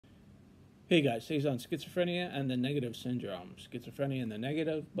Hey guys, today's on schizophrenia and the negative syndrome. Schizophrenia and the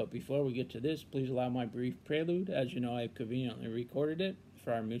negative, but before we get to this, please allow my brief prelude. As you know, I've conveniently recorded it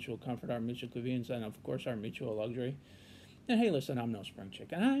for our mutual comfort, our mutual convenience, and of course our mutual luxury. And hey, listen, I'm no spring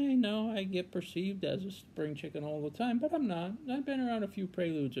chicken. I know I get perceived as a spring chicken all the time, but I'm not. I've been around a few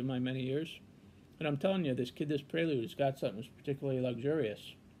preludes in my many years. And I'm telling you, this prelude has got something that's particularly luxurious.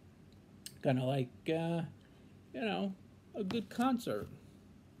 Kind of like, a good concert.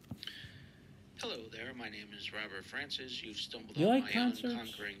 Hello there, my name is Robert Francis. You've stumbled You on like my concerts?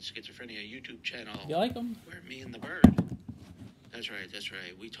 Conquering Schizophrenia YouTube channel. You like them? Where me and the bird. That's right.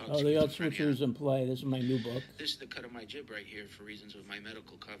 We talk Oh, the old switcheroos in play. This is my new book. This is the cut of my jib right here for reasons of my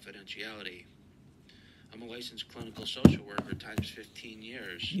medical confidentiality. I'm a licensed clinical social worker times 15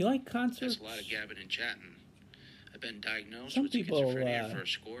 years. You like concerts? That's a lot of gabbing and chatting. I've been diagnosed Some with people, schizophrenia for a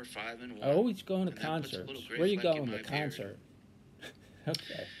score 5 and 1. I always going to concerts. Where are you going to concert?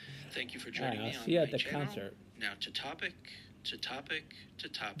 Okay. Thank you for joining me on see you at the channel. concert. Now to topic.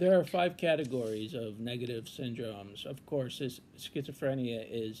 There are 5 categories of negative syndromes. Of course, this schizophrenia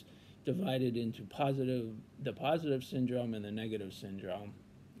is divided into the positive syndrome and the negative syndrome,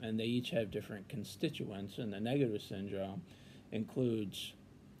 and they each have different constituents. And the negative syndrome includes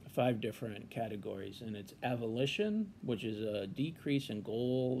 5 different categories, and it's avolition, which is a decrease in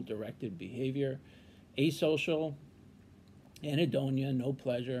goal-directed behavior, asocial, anhedonia, no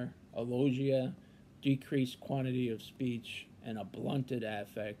pleasure, alogia, decreased quantity of speech, and a blunted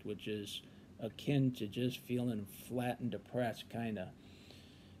affect, which is akin to just feeling flat and depressed, kind of.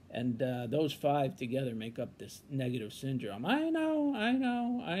 And those 5 together make up this negative syndrome. I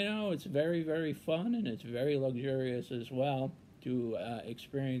know. It's very, very fun, and it's very luxurious as well to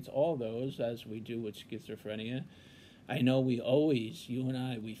experience all those as we do with schizophrenia. I know you and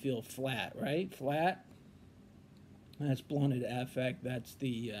I, we feel flat, right? Flat. That's blunted affect. That's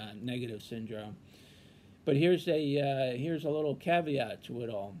the negative syndrome. But here's a little caveat to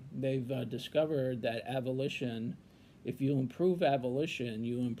it all. They've discovered that avolition, if you improve avolition,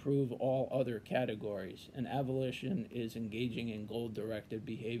 you improve all other categories. And avolition is engaging in goal-directed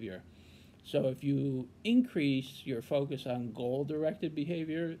behavior. So if you increase your focus on goal-directed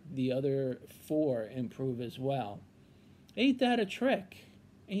behavior, the other 4 improve as well. Ain't that a trick?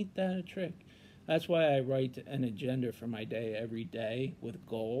 Ain't that a trick? That's why I write an agenda for my day every day with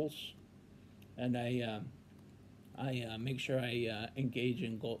goals, and I make sure I engage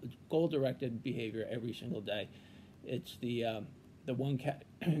in goal-directed behavior every single day. It's the one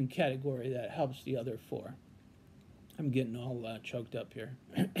category that helps the other 4. I'm getting all choked up here.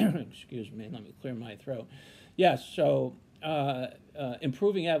 Excuse me. Let me clear my throat. Yes. So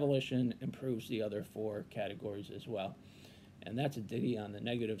improving avolition improves the other 4 categories as well, and that's a ditty on the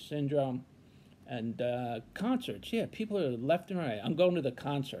negative syndrome. And concerts, yeah, people are left and right. I'm going to the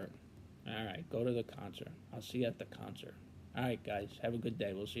concert. All right, go to the concert. I'll see you at the concert. All right, guys, have a good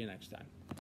day. We'll see you next time.